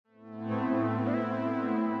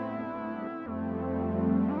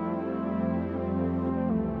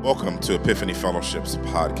Welcome to Epiphany Fellowship's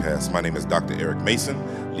podcast. My name is Dr. Eric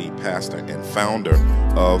Mason, lead pastor and founder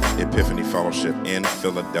of Epiphany Fellowship in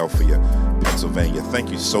Philadelphia, Pennsylvania. Thank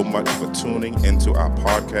you so much for tuning into our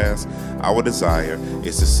podcast. Our desire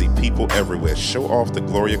is to see people everywhere show off the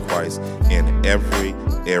glory of Christ in every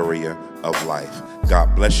area of life.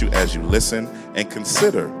 God bless you as you listen, and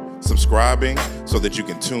consider subscribing so that you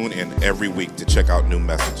can tune in every week to check out new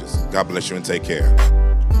messages. God bless you and take care.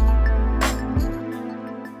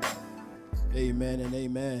 Amen and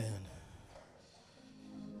amen.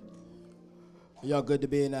 Y'all good to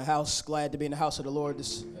be in the house? Glad to be in the house of the Lord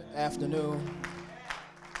this afternoon.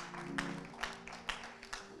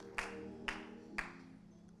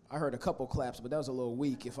 I heard a couple claps, but that was a little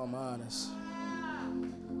weak, if I'm honest.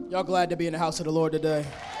 Y'all glad to be in the house of the Lord today?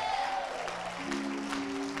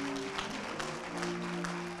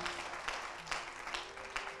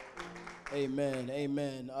 Amen,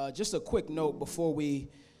 amen. Just a quick note before we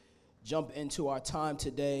jump into our time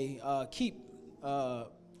today. Keep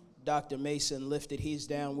Dr. Mason lifted. He's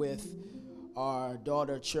down with our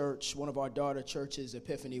daughter church, one of our daughter churches,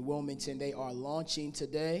 Epiphany Wilmington. They are launching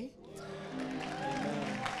today. Amen.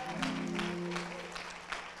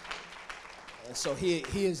 And so he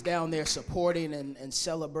is down there supporting and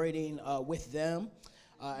celebrating with them.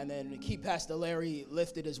 And then keep Pastor Larry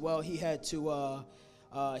lifted as well. He had to,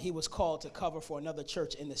 he was called to cover for another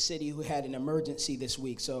church in the city who had an emergency this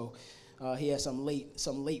week. So he had some late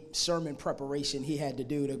sermon preparation he had to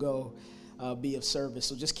do to go be of service.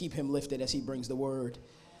 So just keep him lifted as he brings the word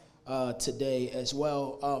today as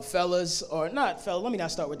well. Fellas, or not fellas, let me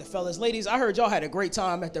not start with the fellas. Ladies, I heard y'all had a great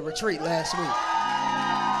time at the retreat last week.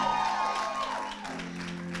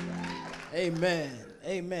 Amen.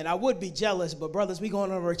 Amen. I would be jealous, but brothers, we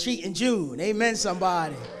going on a retreat in June. Amen,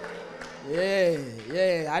 somebody.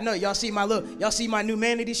 Yeah. I know y'all see my new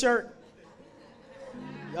Humanity shirt?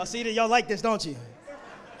 Y'all see that? Y'all like this, don't you?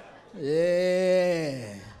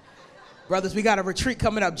 Yeah. Brothers, we got a retreat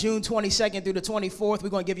coming up June 22nd through the 24th. We're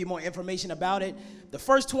going to give you more information about it. The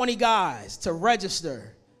first 20 guys to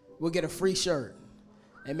register will get a free shirt.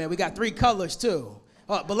 Amen. We got 3 colors, too.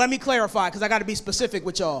 But let me clarify, because I got to be specific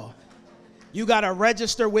with y'all. You got to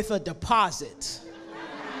register with a deposit.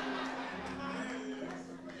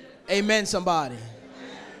 Amen, somebody.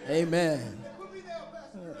 Amen.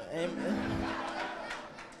 Amen.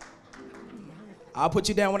 I'll put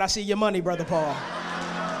you down when I see your money, Brother Paul.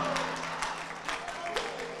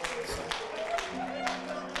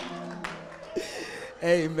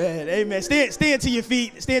 Amen. Amen. Stand to your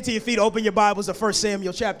feet. Stand to your feet. Open your Bibles to 1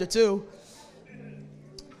 Samuel chapter 2.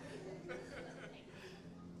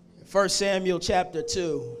 1 Samuel chapter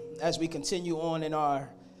 2, as we continue on in our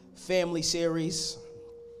family series.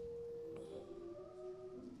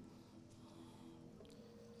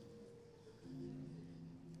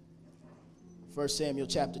 First Samuel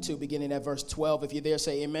chapter 2, beginning at verse 12. If you're there,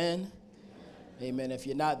 say amen. Amen. If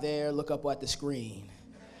you're not there, look up at the screen.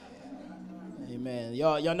 Amen.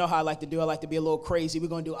 Y'all know how I like to do. I like to be a little crazy. We're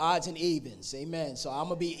going to do odds and evens. Amen. So I'm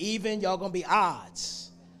going to be even. Y'all going to be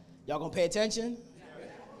odds. Y'all going to pay attention?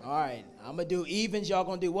 All right. I'm going to do evens. Y'all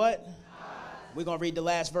going to do what? We're going to read the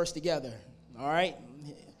last verse together. All right.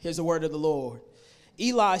 Here's the word of the Lord.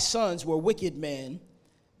 Eli's sons were wicked men.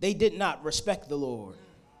 They did not respect the Lord.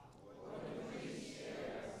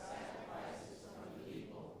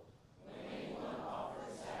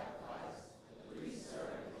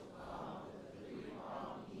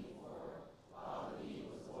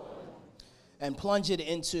 And plunge it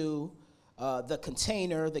into the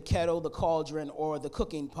container, the kettle, the cauldron, or the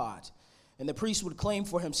cooking pot. And the priest would claim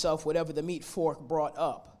for himself whatever the meat fork brought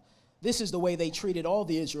up. This is the way they treated all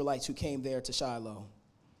the Israelites who came there to Shiloh.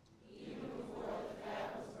 Even before the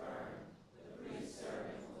fat was burned, the priest's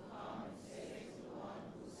servant would come and say to the one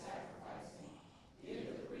who was sacrificing, "Give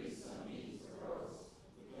the priest some meat to roast,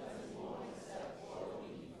 because he won't accept pork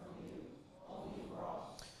meat from you, only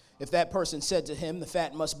raw." If that person said to him, "The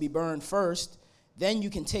fat must be burned first, then you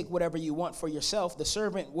can take whatever you want for yourself," the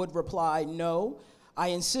servant would reply, "No, I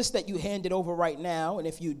insist that you hand it over right now, and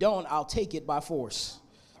if you don't, I'll take it by force."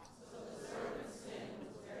 So the servant's sin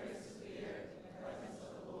was very severe in the presence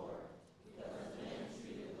of the Lord, because the men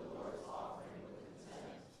treated the Lord's offering with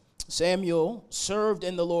contempt. Samuel served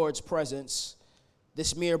in the Lord's presence.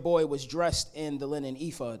 This mere boy was dressed in the linen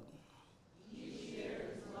ephod.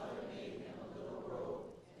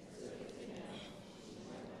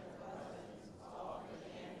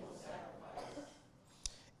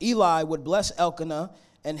 Eli would bless Elkanah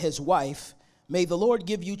and his wife. "May the Lord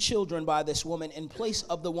give you children by this woman in place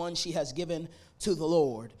of the one she has given to the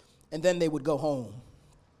Lord." And then they would go home.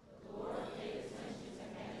 The Lord paid attention to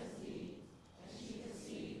Hannah's deed, and she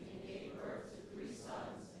conceived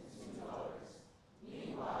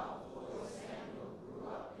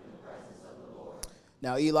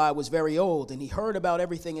Now Eli was very old, and he heard about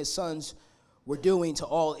everything his sons were doing to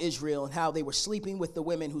all Israel and how they were sleeping with the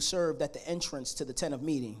women who served at the entrance to the tent of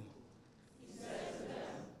meeting. He said to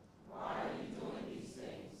them, "Why are you doing these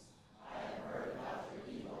things? I have heard about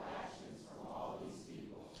your evil actions from all these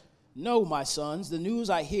people." No, my sons, the news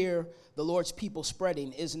I hear the Lord's people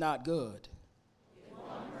spreading is not good. If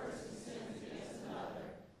one person sins against another,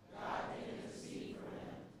 God can intercede for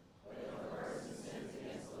him. But if a person sins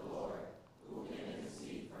against the Lord, who can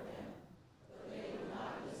intercede for him? But they would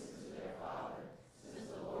not listen to their father, since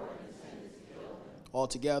the Lord intended to kill him.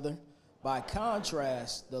 Altogether, by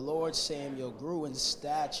contrast, the Lord Samuel grew in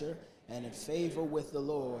stature and in favor with the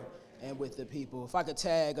Lord and with the people. If I could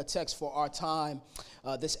tag a text for our time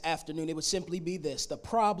this afternoon, it would simply be this: the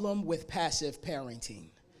problem with passive parenting.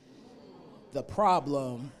 The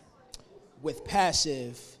problem with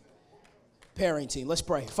passive parenting. Let's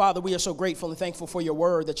pray. Father, we are so grateful and thankful for your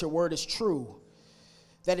word, that your word is true,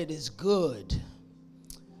 that it is good,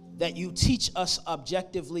 that you teach us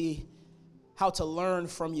objectively how to learn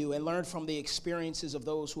from you and learn from the experiences of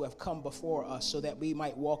those who have come before us so that we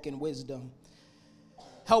might walk in wisdom.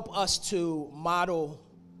 Help us to model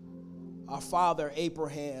our father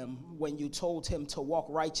Abraham when you told him to walk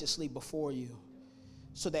righteously before you,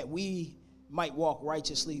 so that we might walk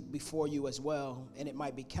righteously before you as well, and it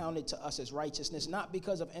might be counted to us as righteousness, not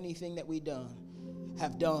because of anything that we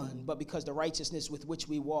have done, but because the righteousness with which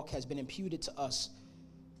we walk has been imputed to us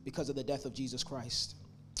because of the death of Jesus Christ.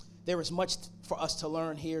 There is much for us to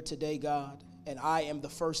learn here today, God, and I am the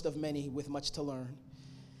first of many with much to learn.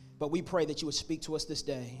 But we pray that you would speak to us this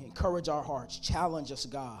day, encourage our hearts, challenge us,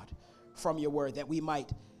 God, from your word, that we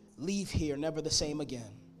might leave here never the same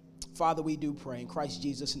again. Father, we do pray in Christ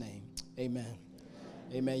Jesus' name. Amen.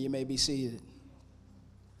 Amen. You may be seated.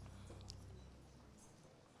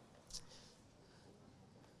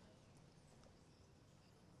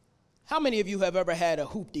 How many of you have ever had a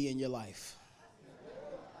hoopty in your life?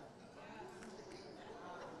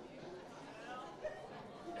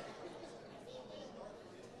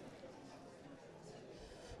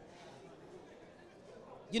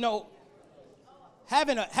 You know,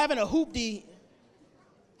 having a hoopty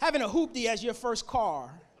as your first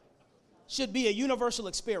car should be a universal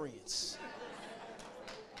experience,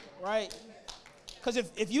 right? Because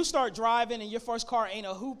if you start driving and your first car ain't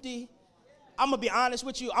a hoopty, I'm gonna be honest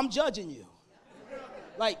with you, I'm judging you.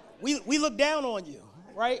 Like we look down on you,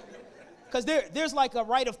 right? Because there's like a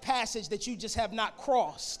rite of passage that you just have not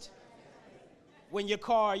crossed when your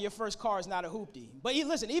first car is not a hoopty. But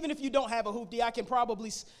listen, even if you don't have a hoopty, I can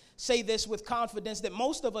probably say this with confidence that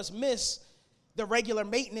most of us miss the regular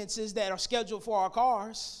maintenances that are scheduled for our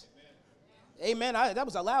cars. Amen. That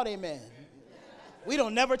was a loud amen. We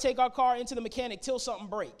don't never take our car into the mechanic till something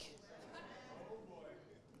break.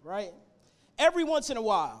 Right? Every once in a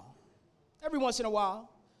while,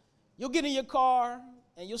 you'll get in your car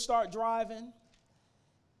and you'll start driving,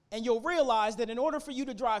 and you'll realize that in order for you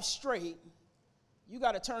to drive straight, you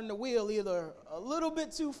got to turn the wheel either a little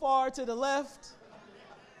bit too far to the left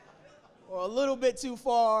or a little bit too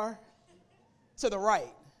far to the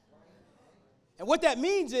right. And what that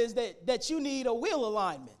means is that you need a wheel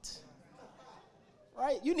alignment,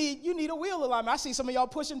 right? You need a wheel alignment. I see some of y'all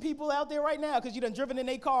pushing people out there right now because you done driven in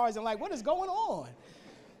their cars and like, what is going on,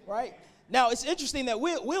 right? Now, it's interesting that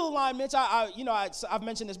wheel alignments, I've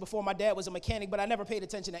mentioned this before. My dad was a mechanic, but I never paid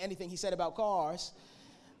attention to anything he said about cars.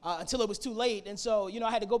 Until it was too late. And so, I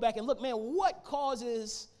had to go back and look, man, what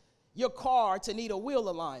causes your car to need a wheel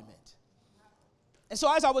alignment? And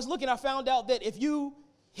so as I was looking, I found out that if you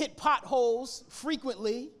hit potholes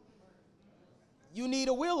frequently, you're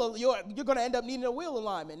going to end up needing a wheel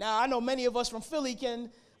alignment. Now, I know many of us from Philly can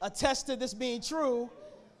attest to this being true,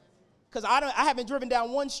 because I haven't driven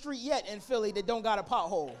down one street yet in Philly that don't got a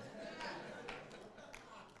pothole.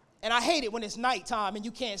 And I hate it when it's nighttime and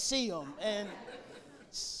you can't see them. And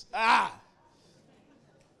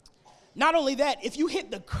not only that, if you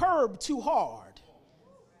hit the curb too hard,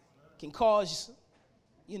 it can cause,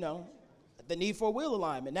 the need for a wheel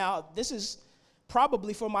alignment. Now, this is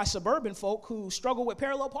probably for my suburban folk who struggle with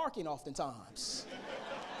parallel parking oftentimes.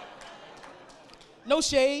 No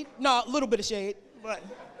shade, a little bit of shade,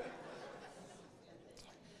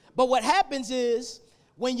 but what happens is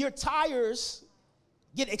when your tires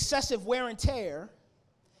get excessive wear and tear,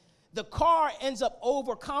 the car ends up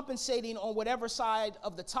overcompensating on whatever side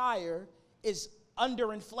of the tire is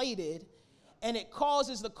underinflated, and it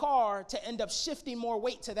causes the car to end up shifting more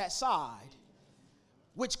weight to that side,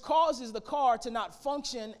 which causes the car to not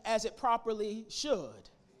function as it properly should.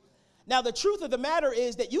 Now, the truth of the matter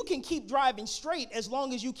is that you can keep driving straight as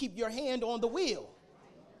long as you keep your hand on the wheel.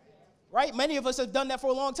 right? Many of us have done that for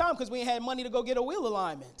a long time because we ain't had money to go get a wheel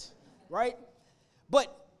alignment, right?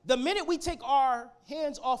 But the minute we take our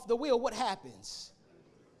hands off the wheel, what happens?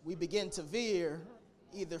 We begin to veer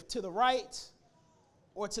either to the right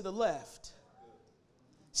or to the left.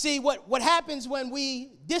 See, what happens when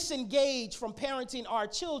we disengage from parenting our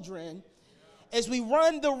children is we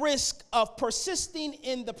run the risk of persisting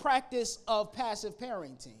in the practice of passive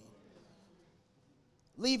parenting,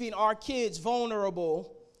 leaving our kids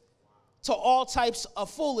vulnerable to all types of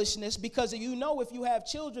foolishness, because if you have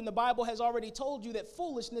children, the Bible has already told you that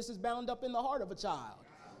foolishness is bound up in the heart of a child.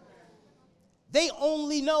 They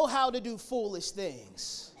only know how to do foolish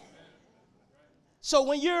things. So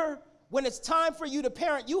when it's time for you to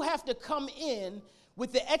parent, you have to come in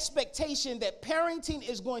with the expectation that parenting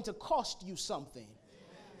is going to cost you something.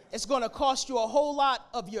 It's going to cost you a whole lot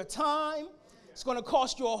of your time. It's going to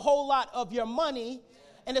cost you a whole lot of your money.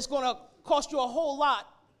 And it's going to cost you a whole lot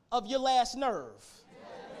of your last nerve.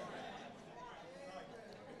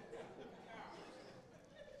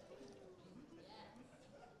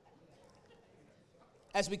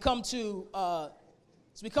 As we come to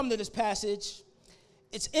this passage,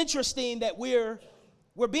 it's interesting that we're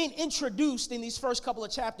being introduced in these first couple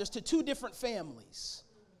of chapters to two different families.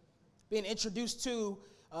 Being introduced to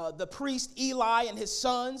the priest Eli and his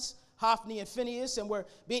sons, Hophni and Phinehas, and we're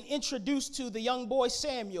being introduced to the young boy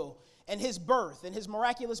Samuel and his birth, and his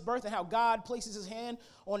miraculous birth, and how God places his hand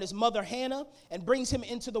on his mother Hannah and brings him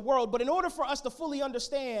into the world. But in order for us to fully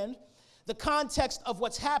understand the context of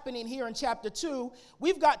what's happening here in chapter 2,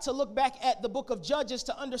 we've got to look back at the book of Judges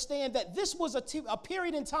to understand that this was a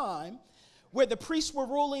period in time where the priests were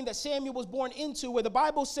ruling, that Samuel was born into, where the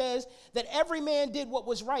Bible says that every man did what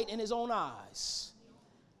was right in his own eyes.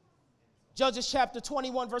 Judges chapter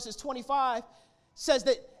 21 verses 25 says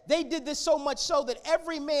that they did this so much so that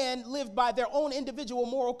every man lived by their own individual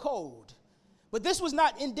moral code. But this was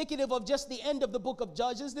not indicative of just the end of the book of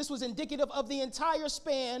Judges. This was indicative of the entire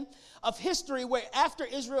span of history, where after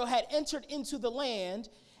Israel had entered into the land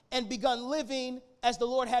and begun living as the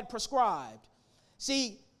Lord had prescribed.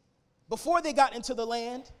 See, before they got into the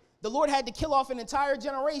land, the Lord had to kill off an entire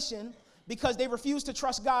generation because they refused to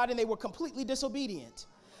trust God and they were completely disobedient.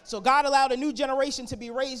 So God allowed a new generation to be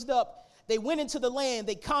raised up. They went into the land.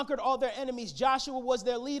 They conquered all their enemies. Joshua was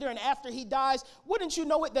their leader, and after he dies, wouldn't you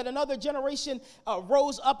know it that another generation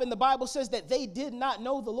rose up, and the Bible says that they did not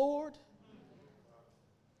know the Lord?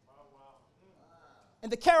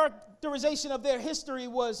 And the characterization of their history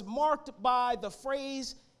was marked by the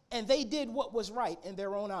phrase, and they did what was right in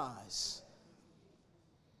their own eyes.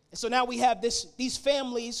 And so now we have these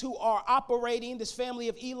families who are operating, this family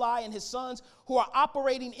of Eli and his sons, who are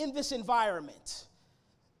operating in this environment.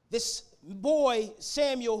 This boy,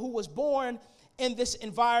 Samuel, who was born in this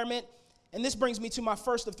environment. And this brings me to my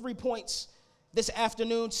first of 3 points this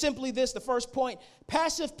afternoon. Simply this, the first point: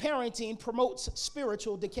 passive parenting promotes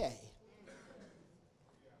spiritual decay.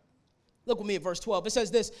 Look with me at verse 12. It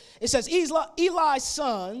says this. It says, Eli's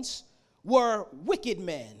sons were wicked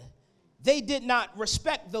men. They did not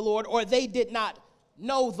respect the Lord, or they did not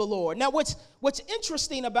know the Lord. Now, what's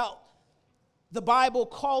interesting about the Bible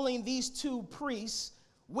calling these two priests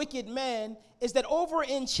wicked men is that over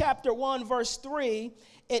in chapter 1, verse 3,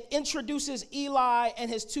 it introduces Eli and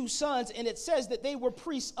his two sons, and it says that they were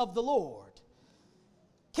priests of the Lord.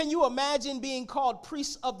 Can you imagine being called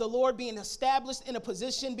priests of the Lord, being established in a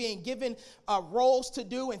position, being given roles to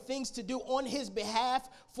do and things to do on his behalf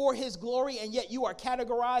for his glory, and yet you are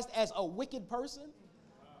categorized as a wicked person?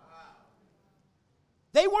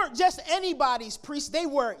 They weren't just anybody's priests, they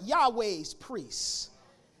were Yahweh's priests.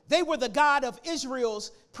 They were the God of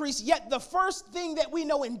Israel's priests, yet the first thing that we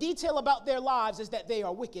know in detail about their lives is that they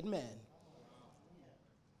are wicked men.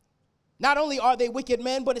 Not only are they wicked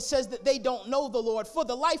men, but it says that they don't know the Lord. For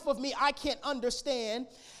the life of me, I can't understand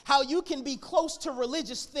how you can be close to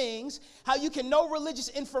religious things, how you can know religious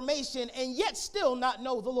information, and yet still not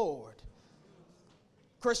know the Lord.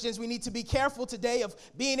 Christians, we need to be careful today of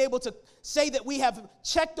being able to say that we have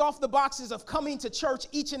checked off the boxes of coming to church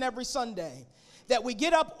each and every Sunday. That we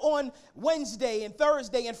get up on Wednesday and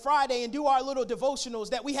Thursday and Friday and do our little devotionals,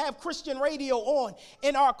 that we have Christian radio on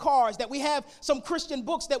in our cars, that we have some Christian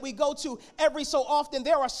books that we go to every so often.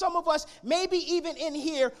 There are some of us, maybe even in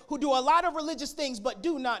here, who do a lot of religious things but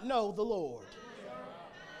do not know the Lord.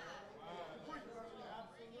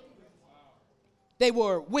 They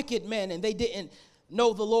were wicked men and they didn't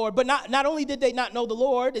know the Lord. But not only did they not know the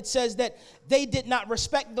Lord, it says that they did not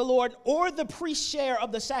respect the Lord or the priest's share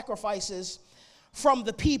of the sacrifices from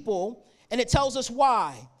the people, and it tells us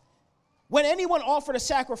why. When anyone offered a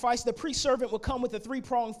sacrifice, the priest servant would come with a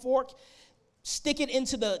 3-pronged fork, stick it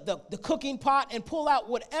into the cooking pot, and pull out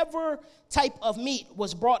whatever type of meat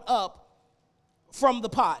was brought up from the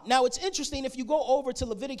pot. Now, it's interesting, if you go over to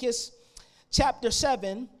Leviticus chapter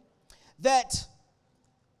 7, that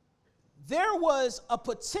there was a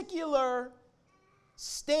particular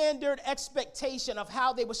standard expectation of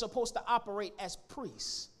how they were supposed to operate as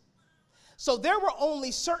priests. So there were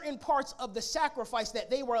only certain parts of the sacrifice that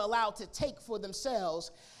they were allowed to take for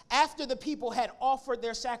themselves after the people had offered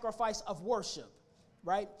their sacrifice of worship,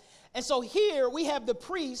 right? And so here we have the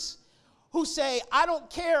priests who say, I don't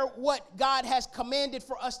care what God has commanded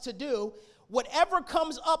for us to do. Whatever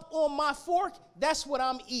comes up on my fork, that's what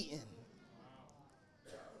I'm eating.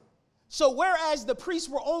 So whereas the priests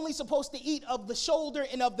were only supposed to eat of the shoulder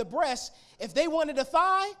and of the breast, if they wanted a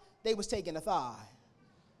thigh, they was taking a thigh.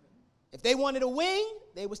 If they wanted a wing,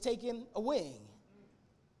 they was taking a wing.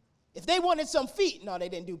 If they wanted some feet, no, they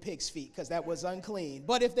didn't do pig's feet because that was unclean.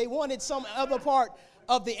 But if they wanted some other part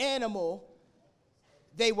of the animal,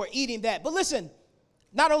 they were eating that. But listen,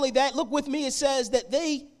 not only that, look with me, it says that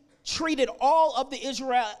they treated all of the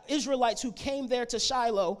Israelites who came there to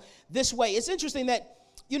Shiloh this way. It's interesting that,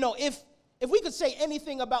 you know, if we could say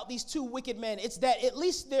anything about these two wicked men, it's that at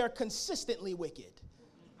least they're consistently wicked.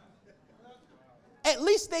 At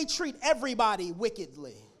least they treat everybody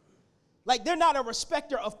wickedly. Like, they're not a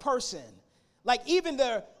respecter of person. Like, even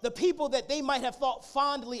the people that they might have thought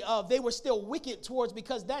fondly of, they were still wicked towards,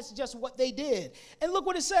 because that's just what they did. And look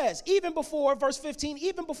what it says. Even before, verse 15,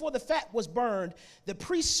 even before the fat was burned, the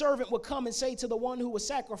priest's servant would come and say to the one who was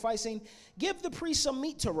sacrificing, give the priest some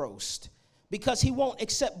meat to roast, because he won't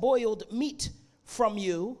accept boiled meat from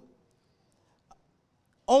you,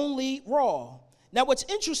 only raw. Now, what's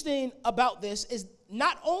interesting about this is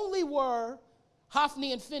not only were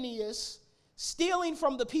Hophni and Phinehas stealing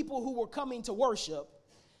from the people who were coming to worship,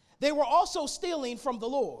 they were also stealing from the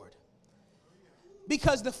Lord,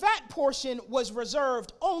 because the fat portion was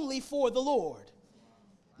reserved only for the Lord.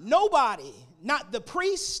 Nobody, not the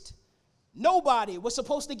priest, nobody was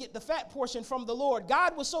supposed to get the fat portion from the Lord.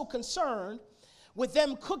 God was so concerned with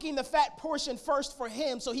them cooking the fat portion first for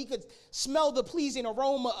him so he could smell the pleasing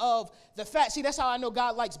aroma of the fat. See, that's how I know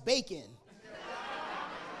God likes bacon.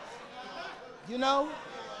 You know?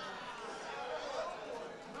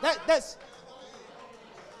 That's,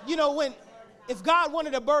 you know, if God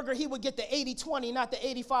wanted a burger, he would get the 80-20, not the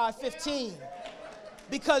 85-15.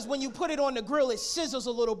 Because when you put it on the grill, it sizzles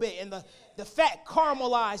a little bit and the fat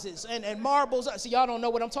caramelizes and marbles. So y'all don't know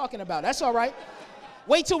what I'm talking about. That's all right.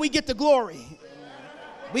 Wait till we get to glory.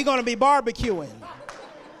 We're going to be barbecuing.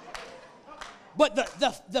 But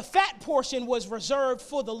the fat portion was reserved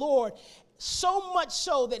for the Lord, so much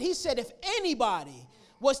so that he said if anybody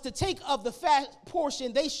was to take of the fat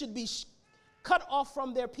portion, they should be cut off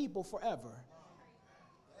from their people forever.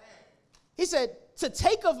 He said to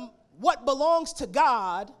take of what belongs to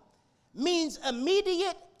God means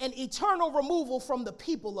immediate and eternal removal from the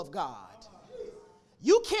people of God.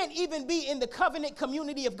 You can't even be in the covenant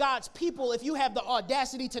community of God's people if you have the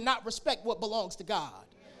audacity to not respect what belongs to God.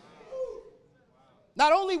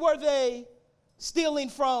 Not only were they stealing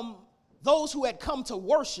from those who had come to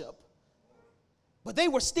worship, but they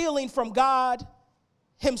were stealing from God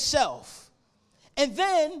himself. And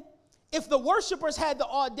then, if the worshipers had the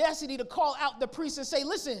audacity to call out the priest and say,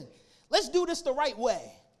 listen, let's do this the right way.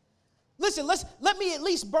 Listen, let me at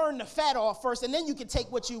least burn the fat off first, and then you can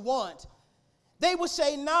take what you want. They would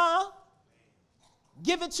say, nah,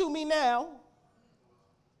 give it to me now.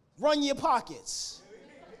 Run your pockets.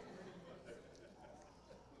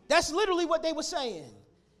 That's literally what they were saying.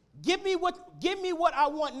 Give me what I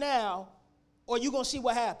want now, or you're going to see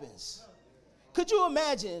what happens. Could you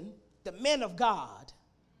imagine the men of God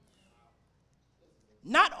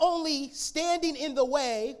not only standing in the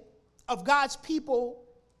way of God's people,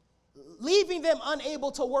 leaving them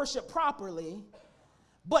unable to worship properly,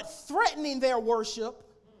 but threatening their worship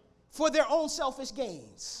for their own selfish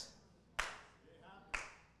gains?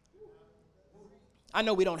 I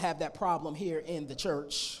know we don't have that problem here in the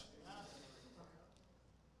church.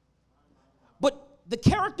 But the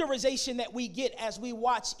characterization that we get as we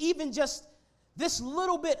watch even just this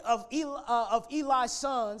little bit of Eli's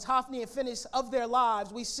sons, Hophni and Phinehas, of their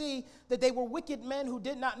lives, we see that they were wicked men who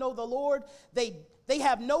did not know the Lord. They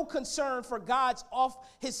have no concern for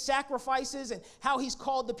his sacrifices and how he's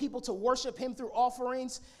called the people to worship him through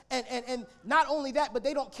offerings. And not only that, but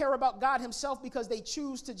they don't care about God himself because they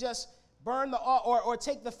choose to just burn or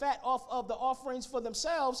take the fat off of the offerings for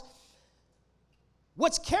themselves.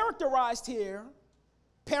 What's characterized here,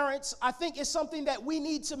 parents, I think is something that we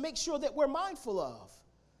need to make sure that we're mindful of.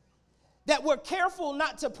 That we're careful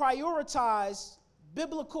not to prioritize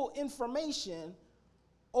biblical information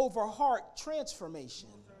over heart transformation.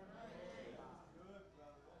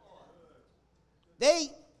 They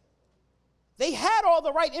had all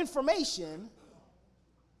the right information,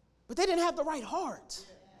 but they didn't have the right heart.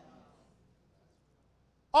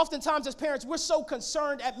 Oftentimes as parents, we're so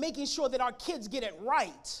concerned at making sure that our kids get it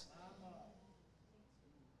right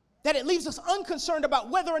that it leaves us unconcerned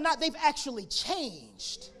about whether or not they've actually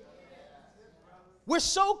changed. We're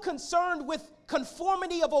so concerned with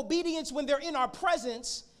conformity of obedience when they're in our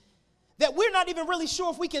presence that we're not even really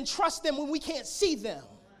sure if we can trust them when we can't see them.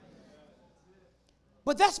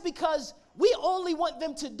 But that's because we only want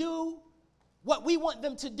them to do what we want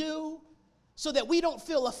them to do so that we don't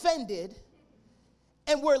feel offended,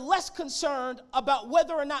 and we're less concerned about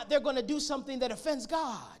whether or not they're going to do something that offends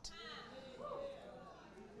God.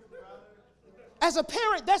 As a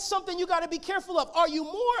parent, that's something you got to be careful of. Are you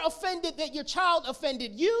more offended that your child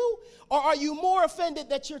offended you, or are you more offended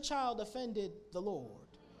that your child offended the Lord?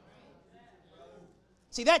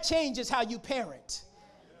 See, that changes how you parent.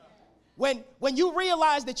 When you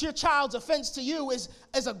realize that your child's offense to you is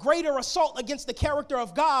a greater assault against the character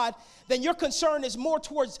of God, then your concern is more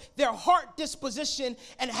towards their heart disposition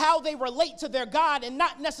and how they relate to their God, and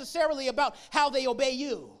not necessarily about how they obey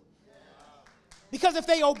you. Because if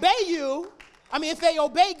they obey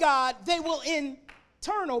God, they will in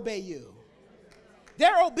turn obey you.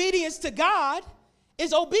 Their obedience to God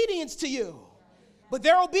is obedience to you. But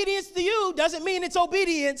their obedience to you doesn't mean it's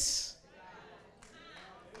obedience.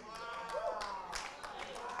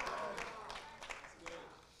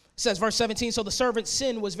 It says, verse 17, so the servant's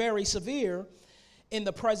sin was very severe in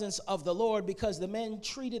the presence of the Lord because the men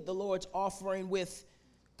treated the Lord's offering with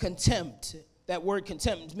contempt. That word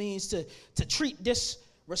contempt means to treat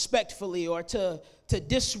disrespectfully or to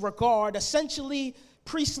disregard. Essentially,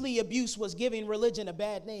 priestly abuse was giving religion a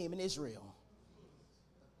bad name in Israel.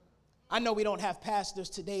 I know we don't have pastors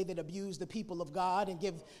today that abuse the people of God and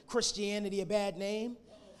give Christianity a bad name.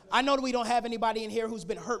 I know that we don't have anybody in here who's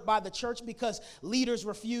been hurt by the church because leaders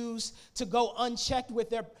refuse to go unchecked with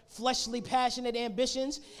their fleshly, passionate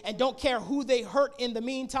ambitions and don't care who they hurt in the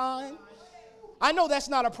meantime. I know that's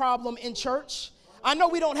not a problem in church. I know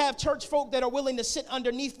we don't have church folk that are willing to sit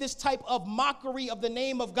underneath this type of mockery of the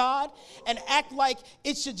name of God and act like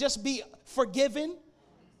it should just be forgiven.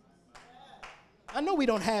 I know we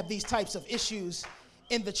don't have these types of issues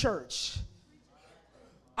in the church.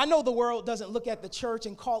 I know the world doesn't look at the church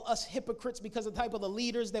and call us hypocrites because of the type of the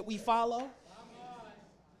leaders that we follow.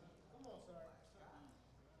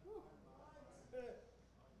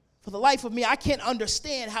 For the life of me, I can't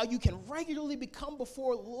understand how you can regularly become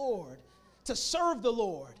before the Lord to serve the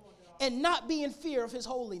Lord and not be in fear of his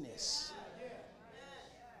holiness.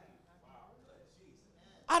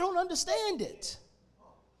 I don't understand it.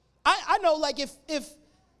 I know, like, if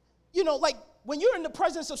you know, like, when you're in the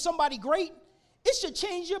presence of somebody great, it should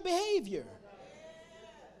change your behavior.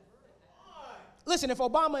 Listen, if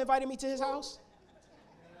Obama invited me to his house,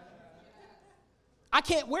 I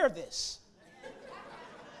can't wear this.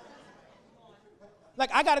 Like,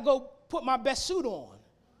 I got to go put my best suit on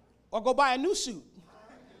or go buy a new suit,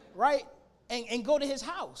 right? And go to his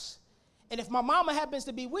house. And if my mama happens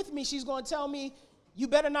to be with me, she's going to tell me, you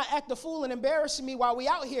better not act a fool and embarrass me while we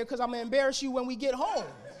out here because I'm going to embarrass you when we get home.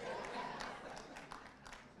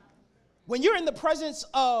 When you're in the presence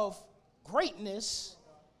of greatness,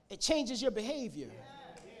 it changes your behavior.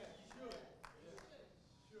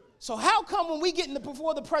 So how come when we get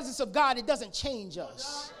before the presence of God, it doesn't change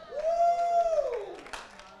us?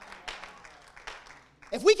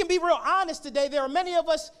 If we can be real honest today, there are many of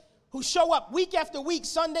us who show up week after week,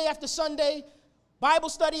 Sunday after Sunday, Bible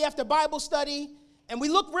study after Bible study, and we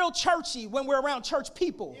look real churchy when we're around church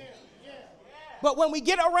people. But when we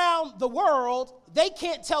get around the world, they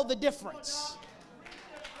can't tell the difference.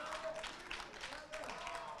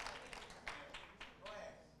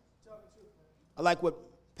 I like what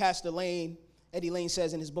Pastor Eddie Lane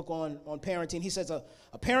says in his book on parenting. He says a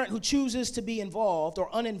parent who chooses to be involved or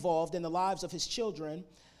uninvolved in the lives of his children,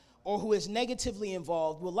 or who is negatively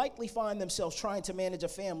involved, will likely find themselves trying to manage a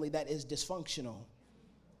family that is dysfunctional.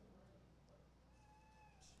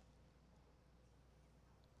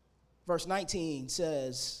 Verse 19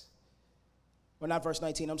 says, or not verse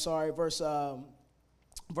 19, I'm sorry, verse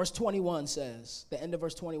 21 says, the end of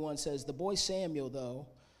verse 21 says, the boy Samuel, though,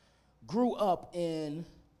 grew up in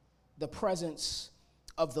the presence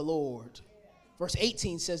of the Lord. Verse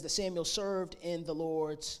 18 says that Samuel served in the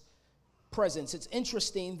Lord's presence. It's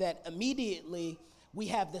interesting that immediately we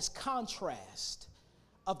have this contrast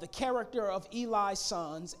of the character of Eli's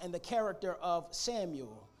sons and the character of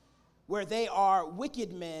Samuel, where they are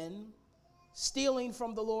wicked men stealing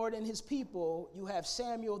from the Lord and his people, you have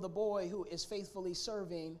Samuel the boy who is faithfully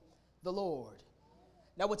serving the Lord.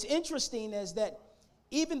 Now what's interesting is that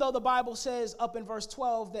even though the Bible says up in verse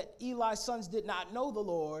 12 that Eli's sons did not know the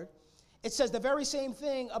Lord, it says the very same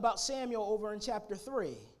thing about Samuel over in chapter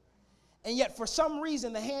 3. And yet for some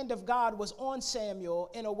reason the hand of God was on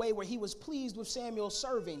Samuel in a way where he was pleased with Samuel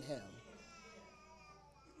serving him.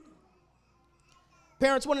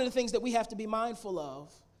 Parents, one of the things that we have to be mindful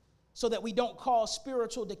of so that we don't cause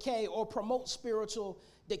spiritual decay or promote spiritual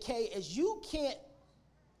decay is you can't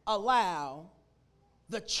allow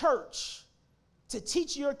the church to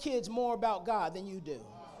teach your kids more about God than you do.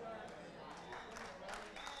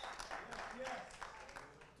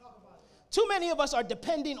 Too many of us are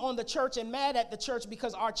depending on the church and mad at the church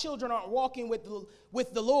because our children aren't walking with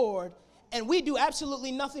the Lord, and we do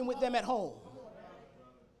absolutely nothing with them at home.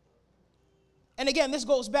 And again, this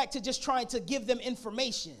goes back to just trying to give them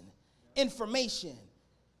information,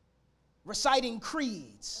 reciting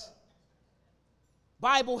creeds,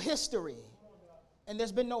 Bible history, and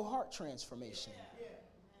there's been no heart transformation.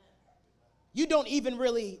 You don't even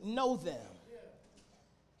really know them.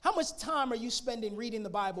 How much time are you spending reading the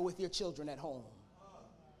Bible with your children at home?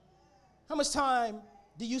 How much time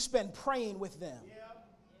do you spend praying with them?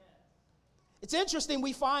 It's interesting,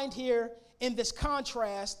 we find here in this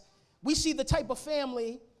contrast, we see the type of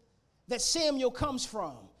family that Samuel comes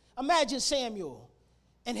from. Imagine Samuel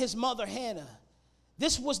and his mother Hannah.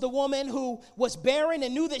 This was the woman who was barren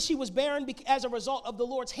and knew that she was barren as a result of the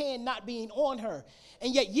Lord's hand not being on her.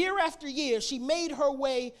 And yet year after year, she made her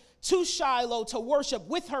way to Shiloh to worship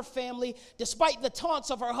with her family, despite the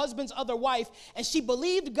taunts of her husband's other wife, and she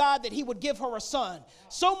believed God that he would give her a son.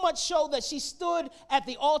 So much so that she stood at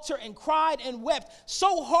the altar and cried and wept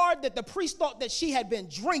so hard that the priest thought that she had been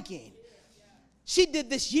drinking. She did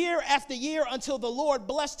this year after year until the Lord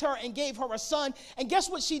blessed her and gave her a son. And guess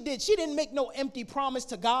what she did? She didn't make no empty promise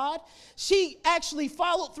to God. She actually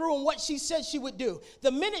followed through on what she said she would do.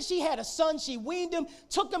 The minute she had a son, she weaned him,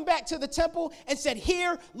 took him back to the temple, and said,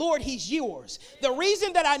 "Here, Lord, he's yours. The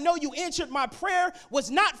reason that I know you answered my prayer was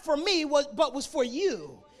not for me, but was for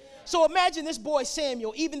you." So imagine this boy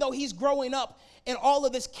Samuel, even though he's growing up in all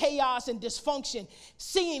of this chaos and dysfunction,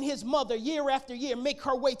 seeing his mother year after year make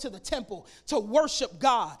her way to the temple to worship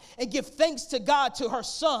God and give thanks to God to her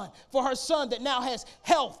son, for her son that now has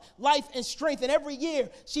health, life, and strength. And every year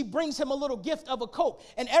she brings him a little gift of a coat.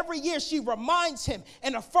 And every year she reminds him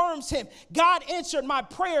and affirms him, God answered my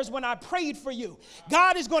prayers when I prayed for you.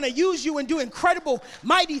 God is going to use you and do incredible,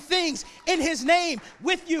 mighty things in his name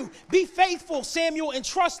with you. Be faithful, Samuel, and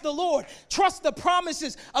trust the Lord. Trust the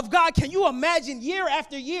promises of God. Can you imagine year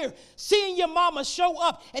after year seeing your mama show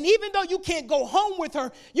up, and even though you can't go home with her,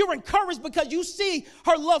 you're encouraged because you see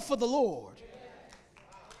her love for the Lord?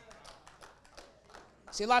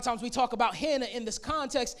 See, a lot of times we talk about Hannah in this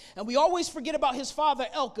context, and we always forget about his father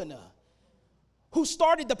Elkanah, who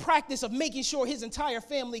started the practice of making sure his entire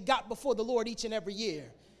family got before the Lord each and every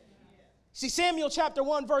year. See, Samuel chapter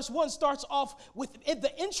 1 verse 1 starts off with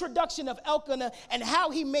the introduction of Elkanah and how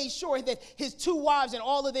he made sure that his two wives and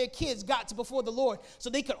all of their kids got to before the Lord so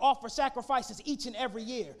they could offer sacrifices each and every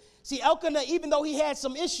year. See, Elkanah, even though he had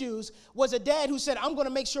some issues, was a dad who said, I'm going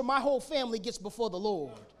to make sure my whole family gets before the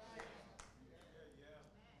Lord.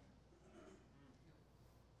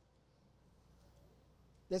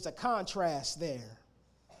 There's a contrast there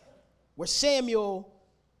where Samuel,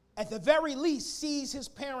 at the very least, sees his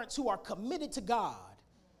parents who are committed to God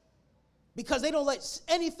because they don't let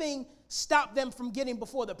anything stop them from getting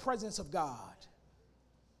before the presence of God.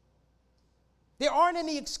 There aren't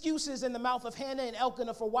any excuses in the mouth of Hannah and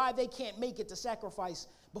Elkanah for why they can't make it to sacrifice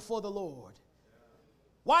before the Lord.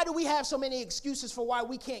 Why do we have so many excuses for why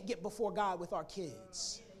we can't get before God with our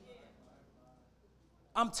kids?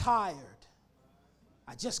 I'm tired.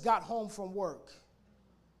 I just got home from work.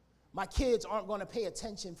 My kids aren't going to pay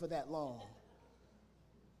attention for that long.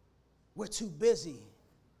 We're too busy.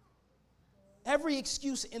 Every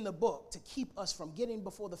excuse in the book to keep us from getting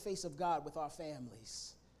before the face of God with our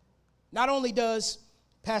families. Not only does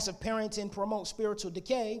passive parenting promote spiritual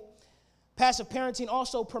decay, passive parenting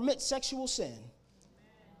also permits sexual sin.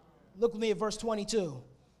 Look with me at verse 22.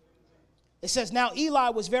 It says, now Eli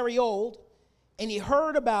was very old, and he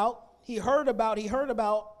heard about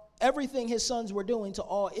everything his sons were doing to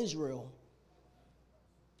all Israel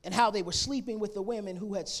and how they were sleeping with the women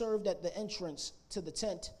who had served at the entrance to the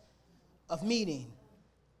tent of meeting.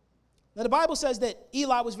 Now the Bible says that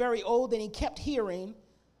Eli was very old and he kept hearing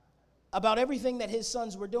about everything that his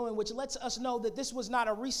sons were doing, which lets us know that this was not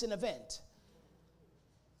a recent event.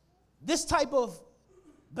 This type of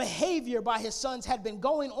behavior by his sons had been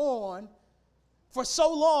going on for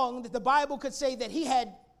so long that the Bible could say that he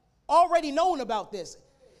had already known about this.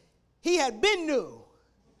 He had been knew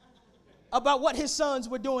about what his sons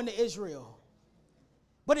were doing to Israel.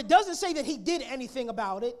 But it doesn't say that he did anything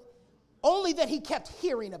about it, only that he kept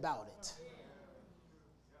hearing about it.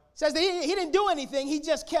 It says that he didn't do anything, he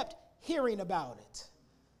just kept hearing about it.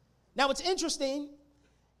 Now, what's interesting,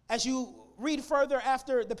 as you read further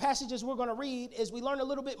after the passages we're going to read, is we learn a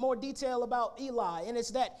little bit more detail about Eli, and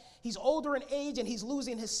it's that he's older in age and he's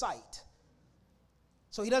losing his sight.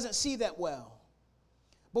 So he doesn't see that well.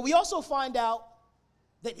 But we also find out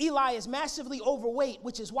that Eli is massively overweight,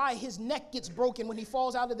 which is why his neck gets broken when he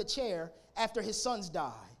falls out of the chair after his sons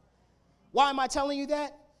die. Why am I telling you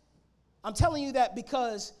that? I'm telling you that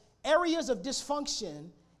because areas of dysfunction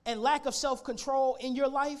and lack of self-control in your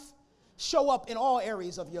life show up in all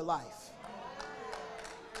areas of your life.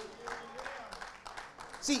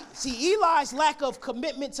 See, Eli's lack of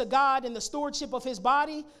commitment to God and the stewardship of his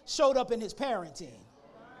body showed up in his parenting.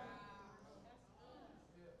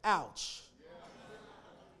 Ouch.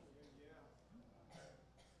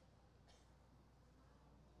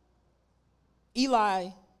 Eli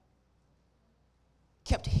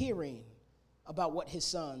kept hearing about what his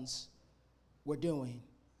sons were doing.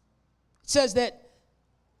 It says that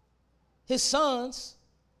his sons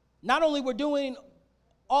not only were doing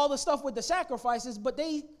all the stuff with the sacrifices, but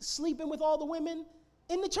they sleeping with all the women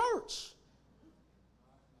in the church.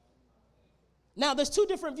 Now, there's two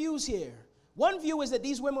different views here. One view is that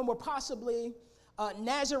these women were possibly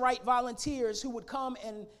Nazirite volunteers who would come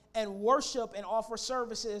and worship and offer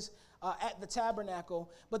services at the tabernacle.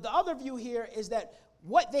 But the other view here is that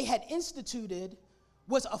what they had instituted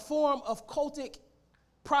was a form of cultic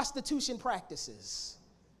prostitution practices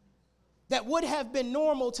that would have been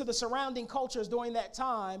normal to the surrounding cultures during that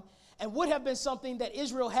time and would have been something that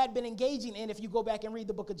Israel had been engaging in if you go back and read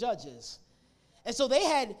the book of Judges. And so they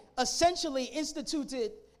had essentially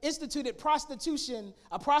instituted prostitution,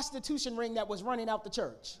 a prostitution ring that was running out the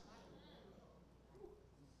church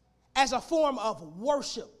as a form of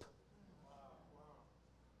worship.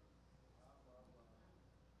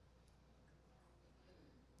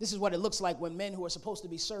 This is what it looks like when men who are supposed to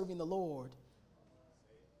be serving the Lord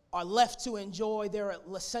are left to enjoy their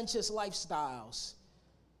licentious lifestyles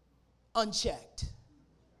unchecked,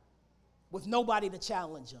 with nobody to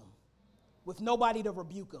challenge them, with nobody to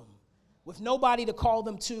rebuke them, with nobody to call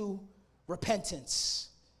them to repentance.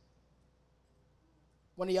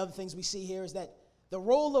 One of the other things we see here is that the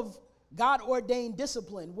role of God-ordained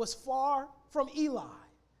discipline was far from Eli.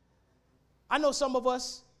 I know some of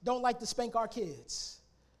us don't like to spank our kids,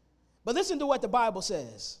 but listen to what the Bible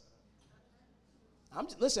says.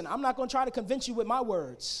 I'm not going to try to convince you with my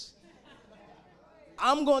words.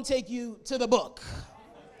 I'm going to take you to the book.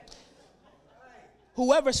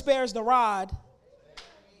 Whoever spares the rod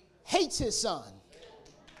hates his son.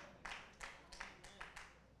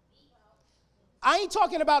 I ain't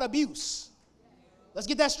talking about abuse. Let's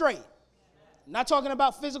get that straight. I'm not talking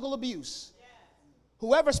about physical abuse.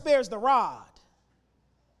 Whoever spares the rod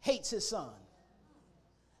hates his son.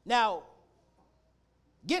 Now,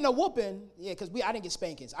 getting a whooping, yeah, because I didn't get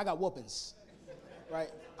spankings. I got whoopings, right?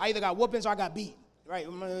 I either got whoopings or I got beat, right?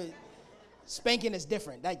 Spanking is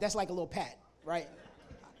different. That's like a little pat, right?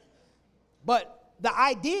 But the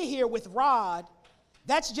idea here with rod,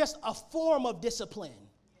 that's just a form of discipline.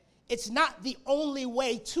 It's not the only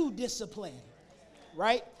way to discipline,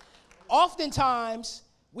 right? Oftentimes,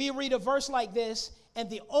 we read a verse like this, and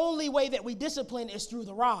the only way that we discipline is through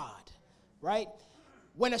the rod, right?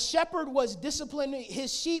 When a shepherd was disciplining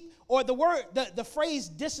his sheep, or the phrase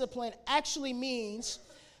discipline actually means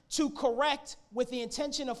to correct with the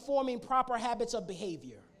intention of forming proper habits of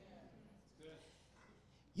behavior.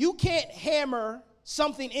 You can't hammer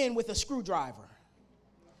something in with a screwdriver.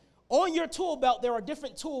 On your tool belt, there are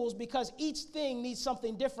different tools because each thing needs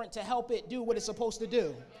something different to help it do what it's supposed to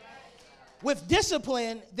do. With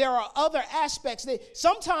discipline, there are other aspects.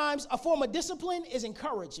 Sometimes a form of discipline is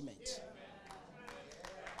encouragement.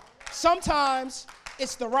 Sometimes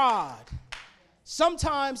it's the rod.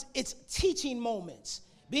 Sometimes it's teaching moments,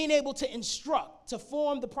 being able to instruct, to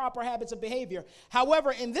form the proper habits of behavior.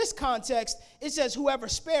 However, in this context, it says whoever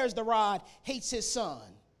spares the rod hates his son.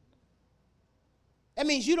 That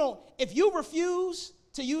means if you refuse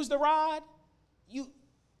to use the rod, you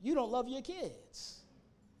don't love your kids.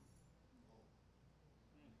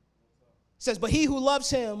 It says, but he who loves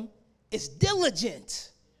him is diligent.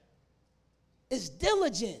 Is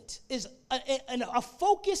a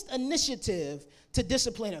focused initiative to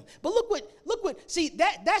discipline him. But look what, see,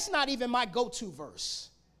 that's not even my go-to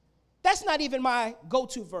verse. That's not even my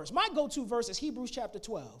go-to verse. My go-to verse is Hebrews chapter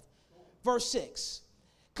 12, verse 6.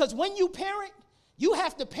 Because when you parent, you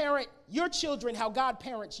have to parent your children how God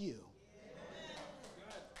parents you.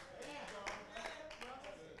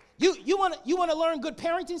 You want to learn good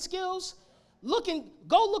parenting skills?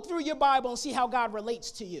 Go look through your Bible and see how God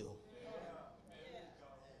relates to you.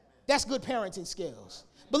 That's good parenting skills.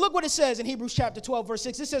 But look what it says in Hebrews chapter 12, verse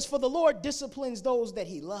 6. It says, "For the Lord disciplines those that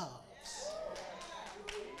he loves."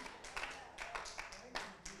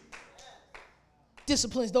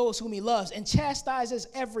 Disciplines those whom he loves and chastises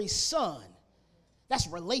every son. That's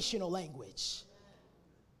relational language.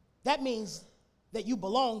 That means that you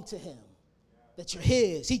belong to him, that you're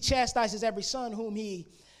his. He chastises every son whom he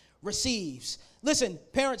receives. Listen,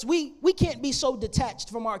 parents, we can't be so detached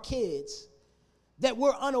from our kids that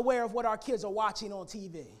we're unaware of what our kids are watching on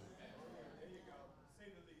TV.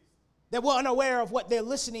 That we're unaware of what they're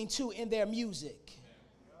listening to in their music.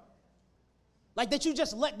 Like that you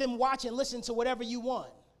just let them watch and listen to whatever you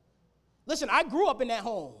want. Listen, I grew up in that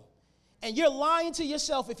home, and you're lying to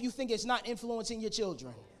yourself if you think it's not influencing your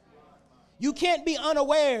children. You can't be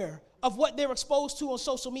unaware of what they're exposed to on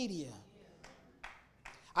social media.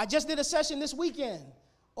 I just did a session this weekend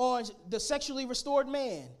on the sexually restored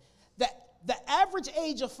man. The average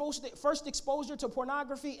age of first exposure to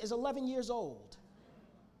pornography is 11 years old.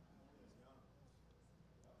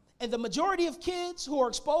 And the majority of kids who are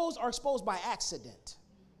exposed by accident.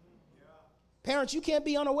 Parents, you can't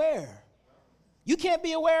be unaware. You can't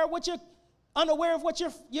be unaware of what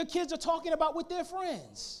your kids are talking about with their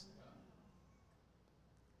friends.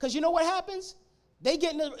 Because you know what happens? They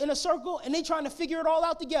get in a circle and they trying to figure it all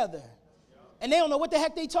out together. And they don't know what the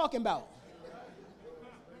heck they talking about.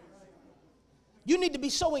 You need to be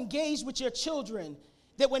so engaged with your children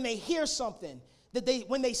that when they hear something,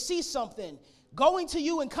 when they see something, going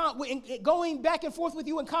back and forth with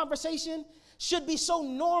you in conversation should be so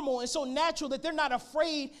normal and so natural that they're not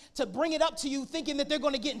afraid to bring it up to you thinking that they're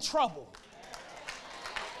going to get in trouble.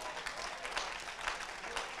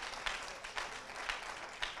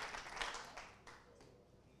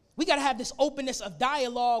 We got to have this openness of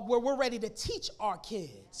dialogue where we're ready to teach our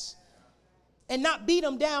kids and not beat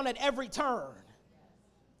them down at every turn,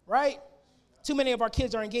 right? Too many of our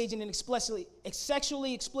kids are engaging in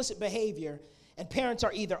sexually explicit behavior, and parents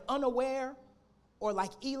are either unaware or,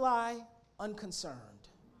 like Eli, unconcerned.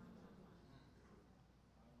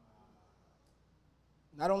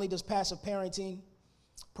 Not only does passive parenting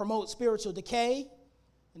promote spiritual decay,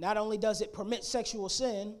 and not only does it permit sexual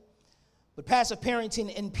sin, but passive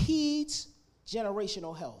parenting impedes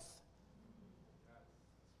generational health.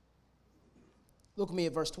 Look at me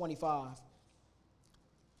at verse 25.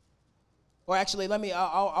 Or actually,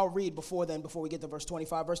 I'll read before we get to verse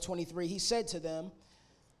 25. Verse 23, he said to them,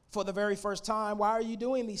 for the very first time, "Why are you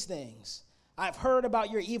doing these things? I've heard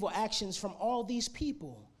about your evil actions from all these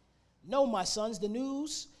people. No, my sons, the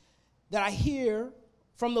news that I hear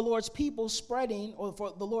from the Lord's people spreading, or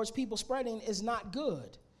for the Lord's people spreading, is not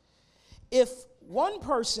good. If one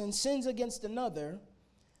person sins against another,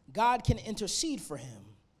 God can intercede for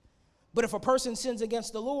him. But if a person sins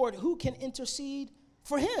against the Lord, who can intercede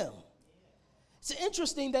for him?" It's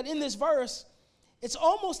interesting that in this verse, it's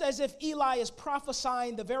almost as if Eli is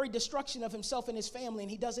prophesying the very destruction of himself and his family, and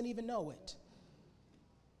he doesn't even know it.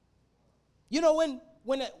 You know,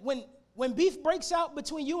 when beef breaks out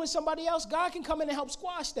between you and somebody else, God can come in and help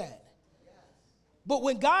squash that. But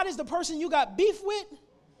when God is the person you got beef with,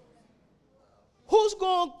 who's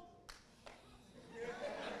going?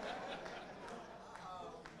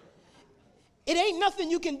 It ain't nothing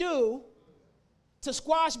you can do to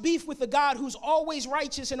squash beef with the God who's always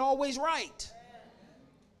righteous and always right.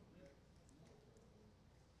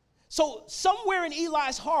 So somewhere in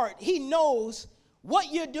Eli's heart, he knows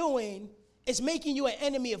what you're doing is making you an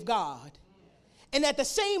enemy of God. And at the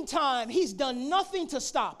same time, he's done nothing to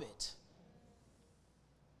stop it.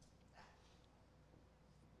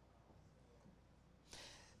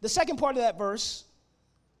 The second part of that verse,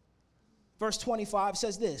 verse 25,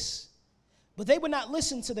 says this: "But they would not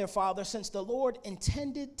listen to their father, since the Lord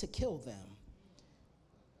intended to kill them."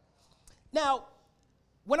 Now,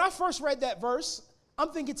 when I first read that verse,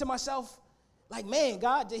 I'm thinking to myself, like, man,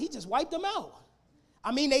 God, he just wiped them out.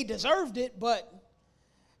 I mean, they deserved it, but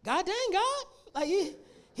God dang, God, like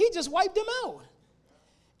he just wiped them out.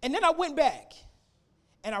 And then I went back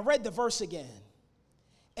and I read the verse again,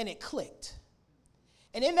 and it clicked.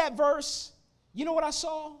 And in that verse, you know what I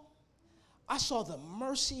saw? I saw the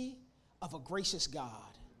mercy of a gracious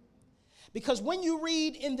God. Because when you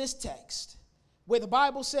read in this text where the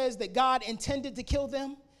Bible says that God intended to kill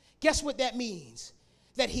them, guess what that means?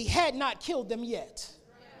 That he had not killed them yet.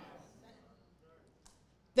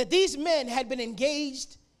 That these men had been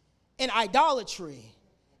engaged in idolatry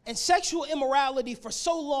and sexual immorality for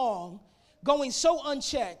so long, going so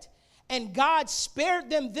unchecked, and God spared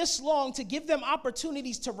them this long to give them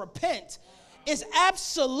opportunities to repent is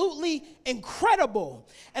absolutely incredible.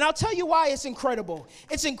 And I'll tell you why it's incredible.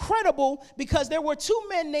 It's incredible because there were two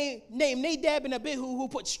men named Nadab and Abihu who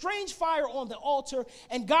put strange fire on the altar,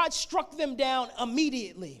 and God struck them down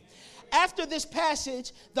immediately. After this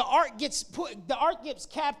passage, the ark gets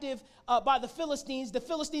captive by the Philistines. The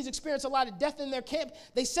Philistines experience a lot of death in their camp.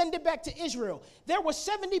 They send it back to Israel. There were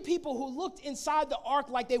 70 people who looked inside the ark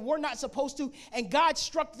like they were not supposed to, and God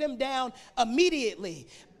struck them down immediately.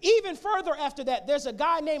 Even further after that, there's a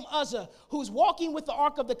guy named Uzzah who's walking with the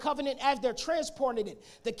Ark of the Covenant as they're transporting it.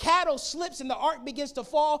 The cattle slips and the ark begins to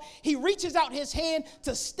fall. He reaches out his hand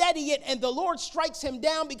to steady it, and the Lord strikes him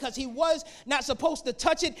down because he was not supposed to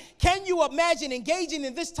touch it. Can you imagine engaging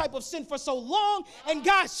in this type of sin for so long and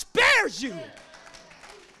God spares you?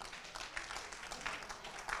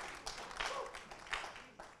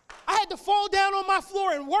 I had to fall down on my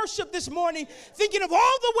floor and worship this morning, thinking of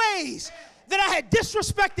all the ways that I had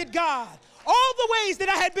disrespected God, all the ways that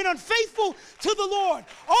I had been unfaithful to the Lord,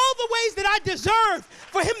 all the ways that I deserved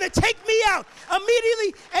for him to take me out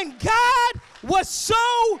immediately, and God was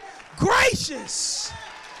so gracious.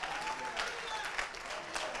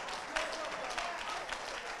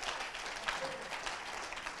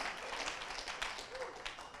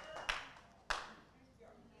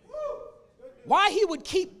 Why he would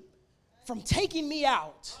keep from taking me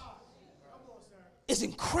out is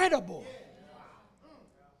incredible.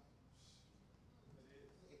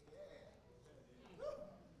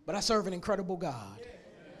 But I serve an incredible God.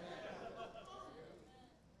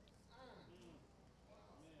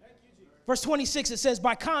 Verse 26, it says,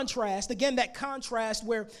 by contrast, again, that contrast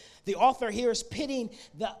where the author here is pitting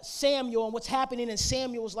Samuel and what's happening in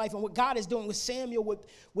Samuel's life and what God is doing with Samuel,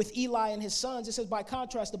 with Eli and his sons. It says, by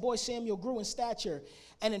contrast, the boy Samuel grew in stature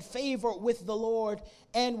and in favor with the Lord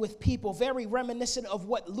and with people. Very reminiscent of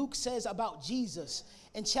what Luke says about Jesus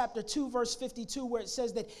in chapter 2, verse 52, where it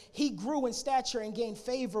says that he grew in stature and gained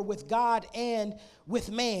favor with God and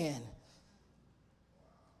with man.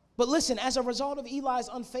 But listen, as a result of Eli's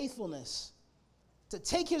unfaithfulness, to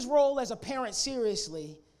take his role as a parent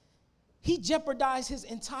seriously, he jeopardized his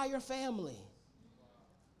entire family.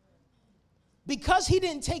 Because he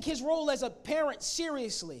didn't take his role as a parent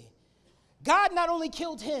seriously, God not only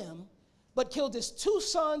killed him, but killed his two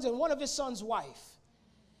sons and one of his sons' wife,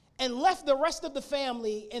 and left the rest of the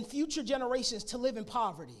family and future generations to live in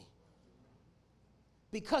poverty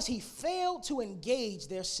because he failed to engage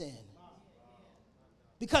their sin.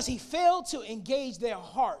 Because he failed to engage their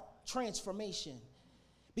heart transformation.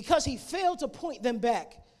 Because he failed to point them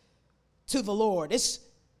back to the Lord. It's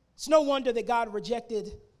no wonder that God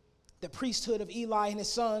rejected the priesthood of Eli and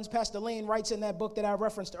his sons. Pastor Lane writes in that book that I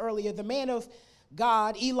referenced earlier, the man of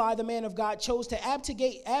God, Eli, the man of God, chose to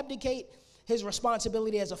abdicate his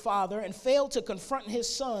responsibility as a father and failed to confront his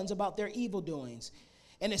sons about their evil doings.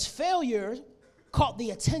 And his failure caught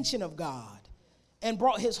the attention of God and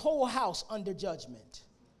brought his whole house under judgment.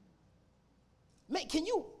 Man, can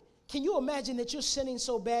you imagine that you're sinning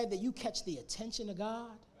so bad that you catch the attention of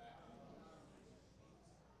God?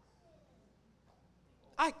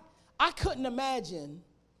 I couldn't imagine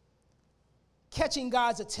catching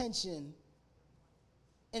God's attention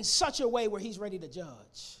in such a way where he's ready to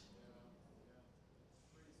judge.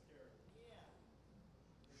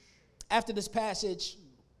 After this passage,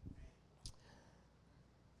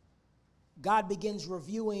 God begins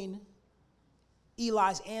reviewing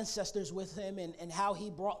Eli's ancestors with him and how he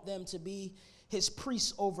brought them to be his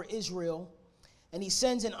priests over Israel. And he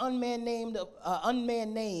sends an unman named,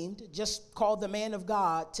 just called the man of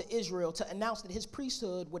God, to Israel to announce that his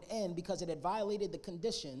priesthood would end because it had violated the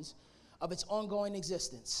conditions of its ongoing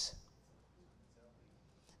existence.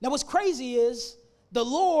 Now what's crazy is the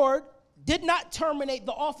Lord did not terminate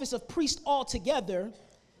the office of priest altogether,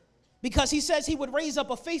 because he says he would raise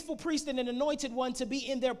up a faithful priest and an anointed one to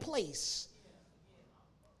be in their place.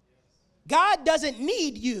 God doesn't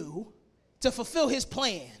need you to fulfill his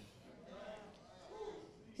plan.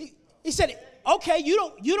 He said, okay, you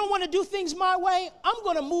don't want to do things my way? I'm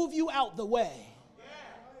going to move you out the way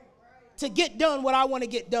to get done what I want to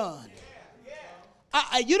get done.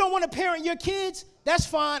 You don't want to parent your kids? That's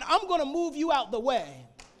fine. I'm going to move you out the way.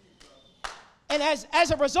 And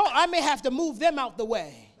as a result, I may have to move them out the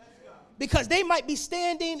way because they might be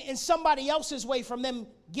standing in somebody else's way from them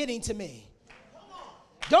getting to me.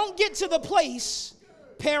 Don't get to the place,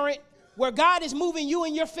 parent, where God is moving you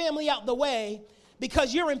and your family out the way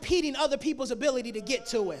because you're impeding other people's ability to get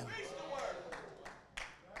to him.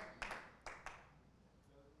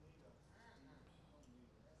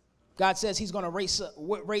 God says he's going to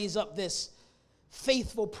raise up this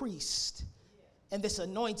faithful priest and this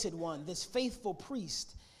anointed one, this faithful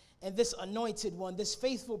priest and this anointed one, this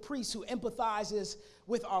faithful priest who empathizes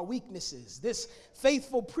with our weaknesses, this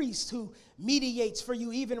faithful priest who mediates for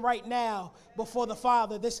you even right now before the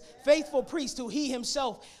Father, this faithful priest who he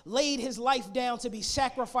himself laid his life down to be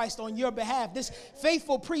sacrificed on your behalf, this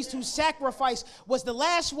faithful priest whose sacrifice was the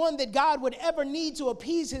last one that God would ever need to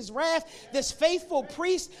appease his wrath, this faithful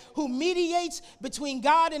priest who mediates between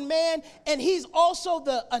God and man, and he's also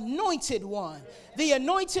the anointed one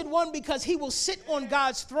because he will sit on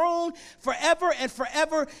God's throne forever and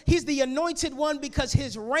forever. He's the anointed one because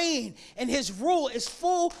his reign and his rule is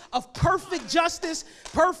full of perfect justice,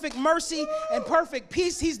 perfect mercy, and perfect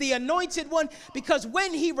peace. He's the anointed one because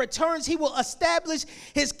when he returns, he will establish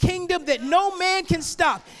his kingdom that no man can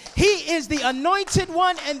stop. He is the anointed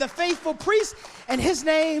one and the faithful priest, and his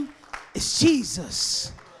name is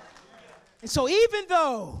Jesus. And so even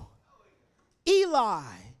though Eli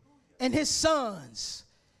and his sons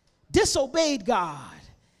disobeyed God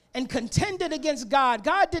and contended against God,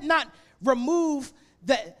 God did not remove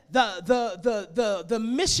the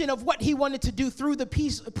mission of what he wanted to do through the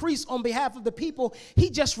priest on behalf of the people. He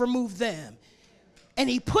just removed them. And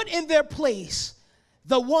he put in their place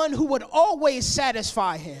the one who would always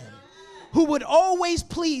satisfy him, who would always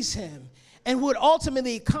please him, and would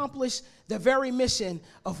ultimately accomplish the very mission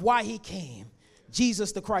of why he came,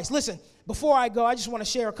 Jesus the Christ. Listen, before I go, I just want to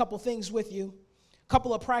share a couple things with you, a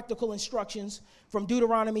couple of practical instructions from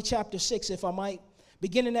Deuteronomy chapter 6, if I might,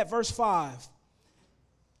 beginning at verse 5.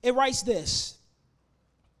 It writes this: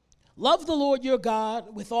 love the Lord your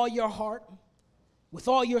God with all your heart, with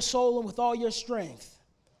all your soul, and with all your strength.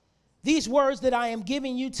 These words that I am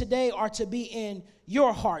giving you today are to be in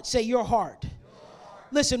your heart. Say your heart.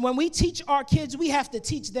 Listen, when we teach our kids, we have to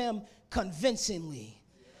teach them convincingly.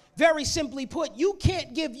 Very simply put, you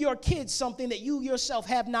can't give your kids something that you yourself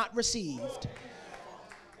have not received.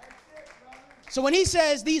 So when he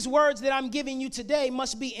says these words that I'm giving you today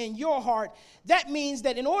must be in your heart, that means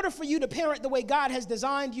that in order for you to parent the way God has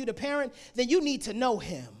designed you to parent, then you need to know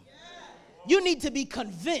him. You need to be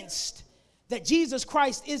convinced that Jesus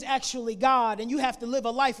Christ is actually God, and you have to live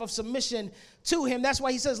a life of submission to him. That's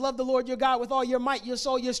why he says, love the Lord your God with all your might, your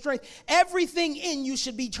soul, your strength. Everything in you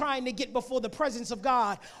should be trying to get before the presence of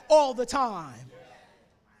God all the time.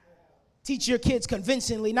 Teach your kids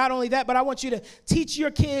convincingly. Not only that, but I want you to teach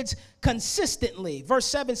your kids consistently. Verse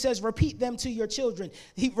 7 says, repeat them to your children.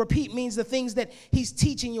 Repeat means the things that he's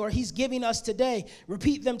teaching you or he's giving us today.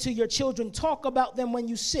 Repeat them to your children. Talk about them when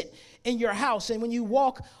you sit in your house and when you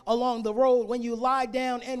walk along the road, when you lie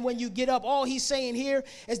down and when you get up. All he's saying here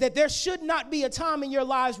is that there should not be a time in your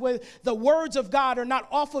lives where the words of God are not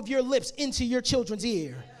off of your lips into your children's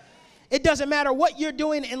ear. It doesn't matter what you're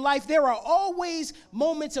doing in life. There are always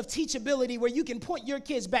moments of teachability where you can point your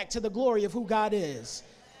kids back to the glory of who God is.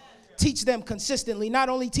 Teach them consistently. Not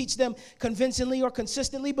only teach them convincingly or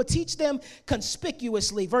consistently, but teach them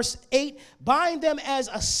conspicuously. Verse 8, bind them as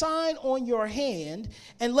a sign on your hand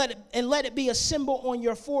and let it be a symbol on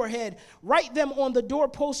your forehead. Write them on the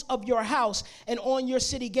doorposts of your house and on your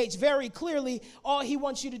city gates. Very clearly, all he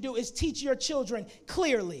wants you to do is teach your children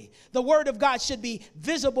clearly. The word of God should be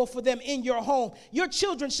visible for them in your home. Your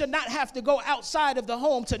children should not have to go outside of the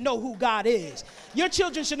home to know who God is. Your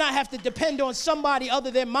children should not have to depend on somebody other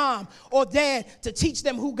than mom or dad to teach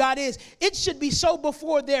them who God is. It should be so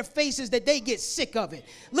before their faces that they get sick of it.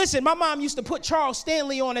 Listen, my mom used to put Charles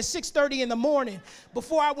Stanley on at 6:30 in the morning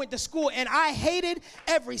before I went to school, and I hated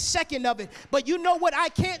every second of it. But you know what I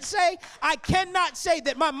can't say? I cannot say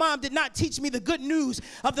that my mom did not teach me the good news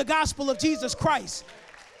of the gospel of Jesus Christ.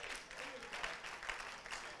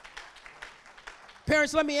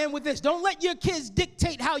 Parents, let me end with this. Don't let your kids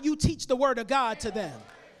dictate how you teach the word of God to them.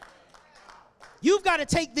 You've got to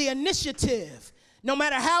take the initiative, no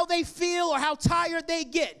matter how they feel or how tired they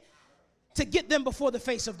get, to get them before the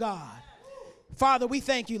face of God. Father, we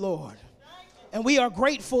thank you, Lord, and we are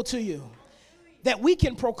grateful to you that we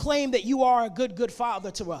can proclaim that you are a good, good Father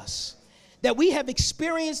to us, that we have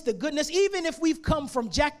experienced the goodness, even if we've come from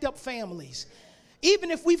jacked up families, even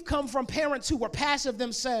if we've come from parents who were passive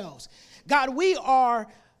themselves. God, we are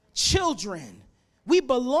children. We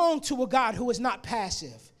belong to a God who is not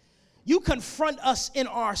passive. You confront us in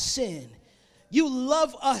our sin. You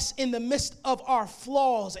love us in the midst of our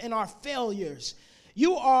flaws and our failures.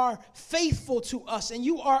 You are faithful to us, and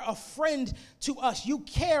you are a friend to us. You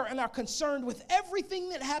care and are concerned with everything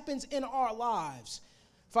that happens in our lives.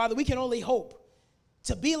 Father, we can only hope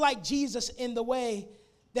to be like Jesus in the way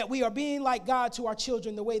that we are being like God to our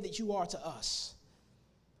children, the way that you are to us.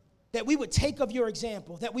 that we would take of your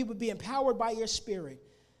example, that we would be empowered by your Spirit,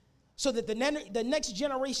 so that the next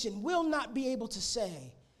generation will not be able to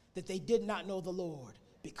say that they did not know the Lord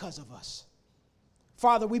because of us.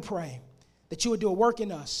 Father, we pray that you would do a work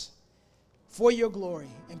in us for your glory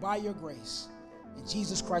and by your grace. In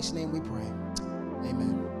Jesus Christ's name we pray.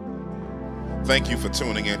 Amen. Thank you for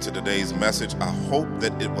tuning in to today's message. I hope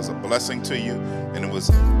that it was a blessing to you and it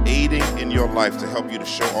was aiding in your life to help you to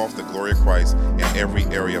show off the glory of Christ in every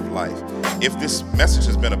area of life. If this message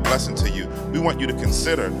has been a blessing to you, we want you to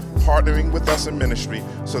consider partnering with us in ministry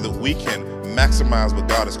so that we can maximize what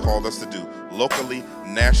God has called us to do locally,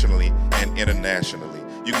 nationally, and internationally.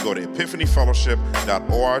 You can go to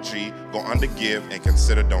epiphanyfellowship.org, go under give, and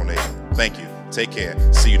consider donating. Thank you. Take care.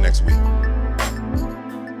 See you next week.